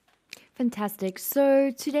Fantastic.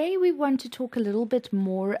 So today we want to talk a little bit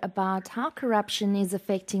more about how corruption is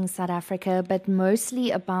affecting South Africa, but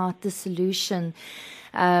mostly about the solution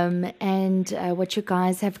and what you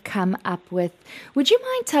guys have come up with. Would you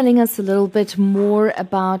mind telling us a little bit more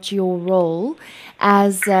about your role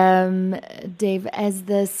as Dave, as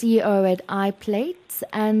the CEO at iPlate,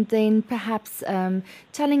 and then perhaps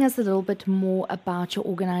telling us a little bit more about your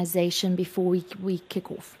organization before we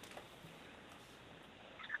kick off?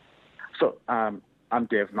 So I'm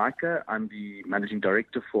Dave Micah. I'm the managing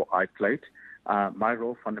director for iPlate. My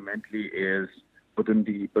role fundamentally is within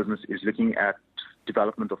the business is looking at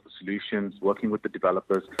development of the solutions, working with the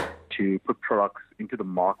developers to put products into the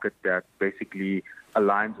market that basically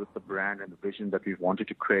aligns with the brand and the vision that we've wanted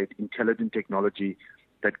to create, intelligent technology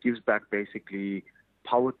that gives back basically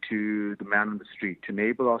power to the man on the street to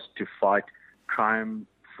enable us to fight crime,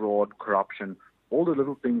 fraud, corruption, all the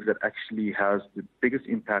little things that actually has the biggest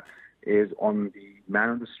impact is on the man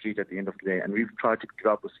on the street at the end of the day. And we've tried to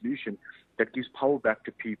develop a solution that gives power back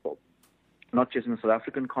to people, not just in the South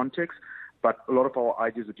African context, but a lot of our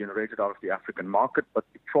ideas are generated out of the African market. But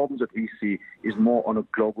the problems that we see is more on a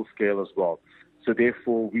global scale as well. So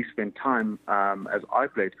therefore, we spend time as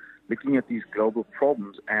iPlate looking at these global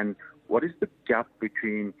problems and what is the gap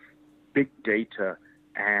between big data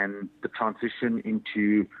and the transition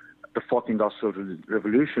into the fourth industrial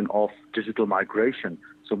revolution of digital migration.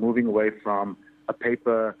 So moving away from a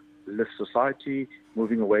paperless society,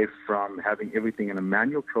 moving away from having everything in a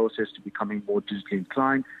manual process to becoming more digitally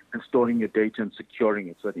inclined and storing your data and securing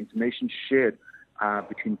it so that information shared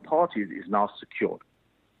between parties is now secured.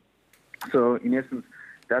 So in essence,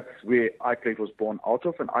 that's where iPlate was born out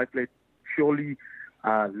of, and iPlate purely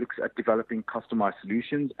looks at developing customized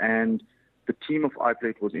solutions, and the team of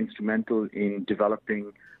iPlate was instrumental in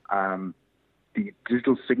developing the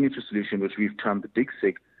digital signature solution, which we've termed the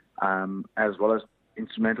digsig, as well as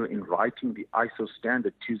instrumental in writing the ISO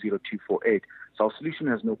standard 20248. So our solution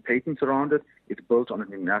has no patents around it. It's built on an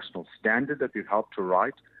international standard that we've helped to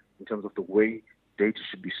write in terms of the way data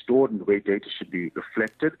should be stored and the way data should be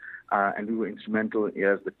reflected. And we were instrumental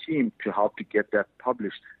as the team to help to get that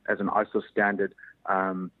published as an ISO standard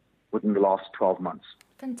within the last 12 months.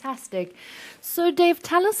 Fantastic. So, Dave,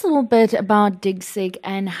 tell us a little bit about digsig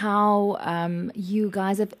and how you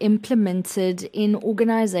guys have implemented in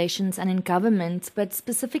organizations and in government, but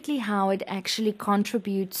specifically how it actually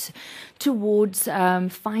contributes towards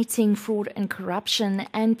fighting fraud and corruption,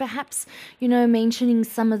 and perhaps, mentioning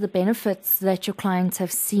some of the benefits that your clients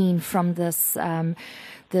have seen from this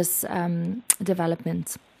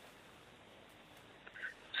development.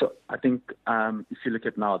 So I think if you look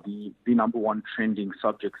at now, the number one trending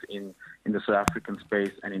subjects in the South African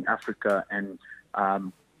space and in Africa and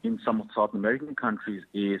in some of South American countries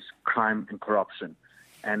is crime and corruption.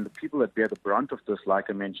 And the people that bear the brunt of this, like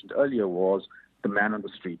I mentioned earlier, was the man on the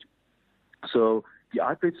street. So the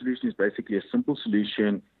iPlate solution is basically a simple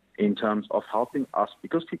solution in terms of helping us,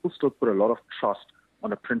 because people still put a lot of trust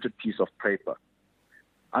on a printed piece of paper.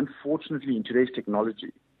 Unfortunately, in today's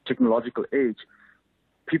technological age,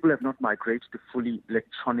 people have not migrated to fully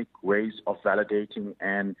electronic ways of validating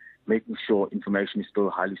and making sure information is still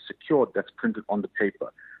highly secured that's printed on the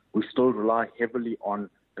paper. We still rely heavily on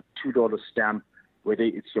a $2 stamp, whether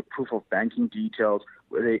it's your proof of banking details,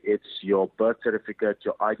 whether it's your birth certificate,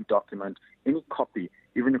 your ID document, any copy,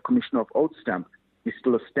 even a Commissioner of Oath stamp is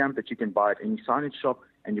still a stamp that you can buy at any signage shop,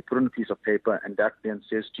 and you put on a piece of paper, and that then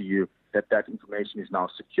says to you that that information is now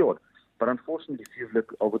secured. But unfortunately, if you've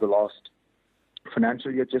looked over the last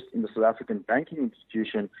financial year, just in the South African banking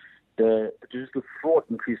institution, the digital fraud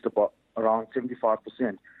increased about around 75%.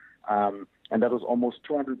 And that was almost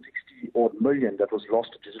 260 odd million that was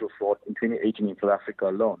lost to digital fraud in 2018 in South Africa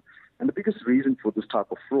alone. And the biggest reason for this type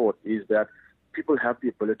of fraud is that people have the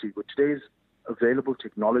ability, with today's available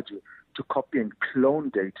technology, to copy and clone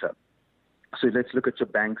data. So let's look at your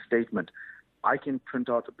bank statement. I can print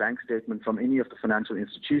out a bank statement from any of the financial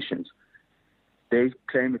institutions. They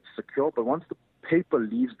claim it's secure, but once the paper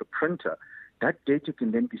leaves the printer, that data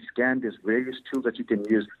can then be scanned. There's various tools that you can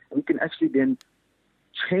use, and you can actually then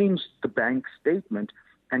change the bank statement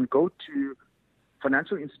and go to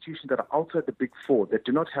financial institutions that are outside the big four, that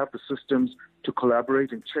do not have the systems to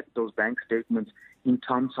collaborate and check those bank statements in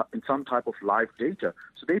some type of live data.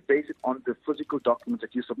 So they base it on the physical documents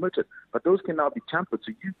that you submitted. But those can now be tampered.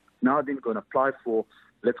 So you now then go and apply for,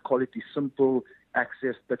 let's call it the simple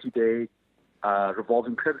access 30-day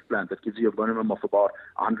revolving credit plan that gives you a minimum of about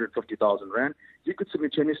 150,000 Rand. You could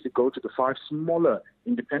simultaneously go to the 5 smaller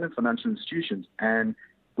independent financial institutions, and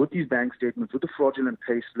with these bank statements, with the fraudulent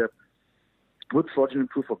pay slip, with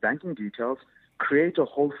fraudulent proof of banking details, create a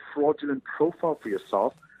whole fraudulent profile for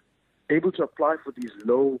yourself, able to apply for these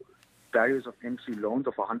low barriers of entry loans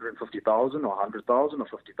of 150,000 or 100,000 or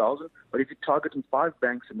 50,000. But if you're targeting 5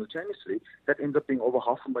 banks simultaneously, that ends up being over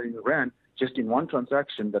R500,000 just in one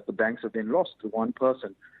transaction that the banks have then lost to one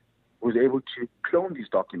person who was able to clone these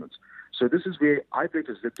documents. So this is where iPlate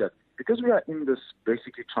has looked at. Because we are in this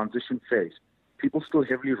basically transition phase, people still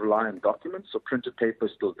heavily rely on documents, so printed paper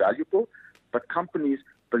is still valuable, but companies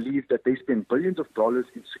believe that they spend billions of dollars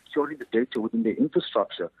in securing the data within their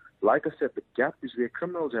infrastructure. Like I said, the gap is where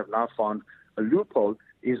criminals have now found a loophole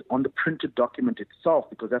is on the printed document itself,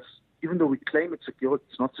 because that's, even though we claim it's secure,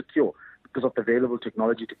 it's not secure because of the available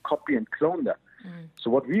technology to copy and clone that. So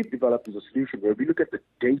what we've developed is a solution where we look at the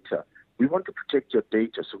data. We want to protect your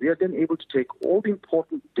data. So we are then able to take all the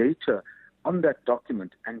important data on that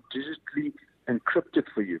document and digitally encrypt it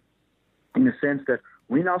for you, in the sense that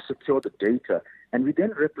we now secure the data and we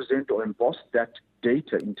then represent or emboss that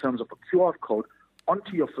data in terms of a QR code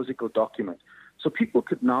onto your physical document. So people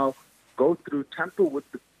could now go through, tamper with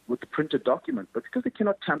the printed document, but because they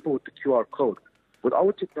cannot tamper with the QR code, with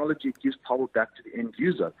our technology, it gives power back to the end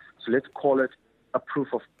user. So let's call it a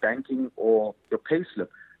proof of banking or your payslip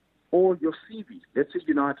or your CV. Let's say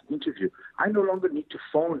you're now at an interview. I no longer need to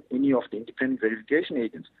phone any of the independent verification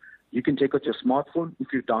agents. You can take out your smartphone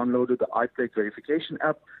if you've downloaded the iPlate verification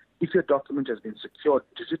app. If your document has been secured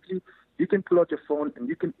digitally, you can pull out your phone and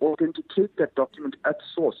you can authenticate that document at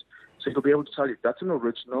source. So you'll be able to tell you that's an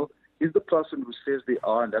original. Is the person who says they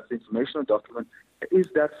are, and that's the informational document, is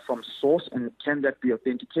that from source, and can that be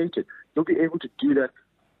authenticated? You'll be able to do that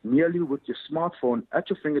merely with your smartphone at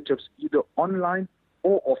your fingertips, either online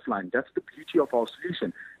or offline. That's the beauty of our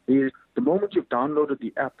solution. Is the moment you've downloaded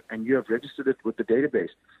the app and you have registered it with the database,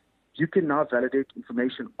 you can now validate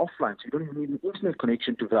information offline. So you don't even need an internet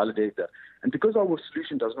connection to validate that. And because our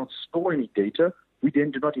solution does not store any data, we then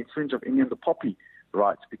do not infringe of any of the POPI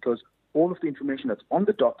rights, because all of the information that's on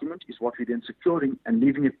the document is what we're then securing and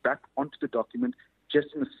leaving it back onto the document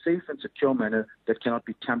just in a safe and secure manner that cannot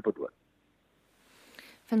be tampered with.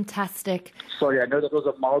 Fantastic. Sorry, I know that was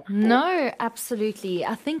a mouthful. No, absolutely.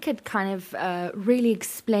 I think it kind of really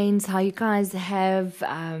explains how you guys have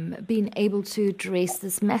been able to address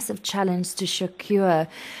this massive challenge to secure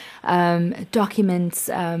documents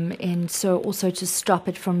and so also to stop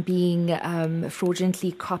it from being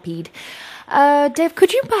fraudulently copied. Dave,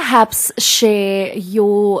 could you perhaps share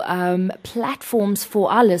your platforms for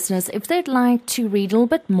our listeners if they'd like to read a little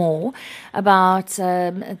bit more about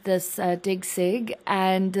this digsig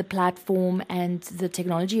and the platform and the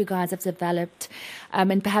technology you guys have developed,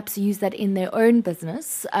 and perhaps use that in their own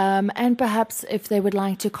business, and perhaps if they would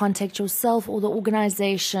like to contact yourself or the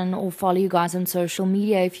organization or follow you guys on social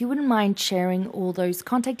media, if you wouldn't mind sharing all those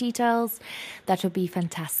contact details, that would be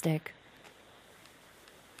fantastic.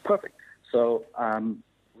 Perfect. So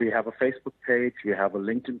we have a Facebook page, we have a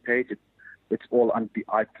LinkedIn page. It's all under the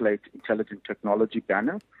iPlate Intelligent Technology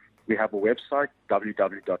banner. We have a website,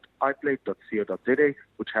 www.iplate.co.za,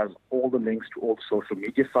 which has all the links to all the social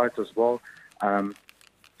media sites as well. Our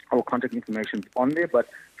contact information is on there, but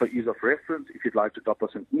for ease of reference, if you'd like to drop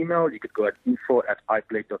us an email, you could go at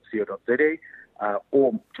info@iplate.co.za,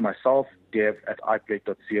 or to myself,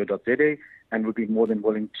 dev@iplate.co.za, and we'd be more than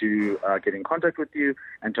willing to get in contact with you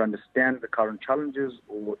and to understand the current challenges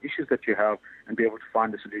or issues that you have and be able to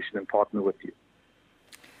find a solution and partner with you.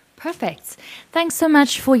 Perfect. Thanks so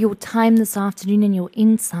much for your time this afternoon and your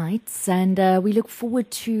insights. And we look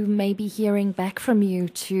forward to maybe hearing back from you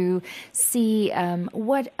to see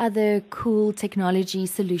what other cool technology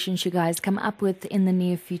solutions you guys come up with in the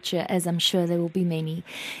near future, as I'm sure there will be many.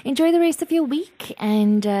 Enjoy the rest of your week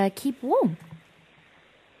and keep warm.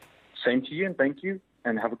 Same to you, and thank you,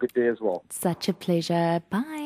 and have a good day as well. Such a pleasure. Bye.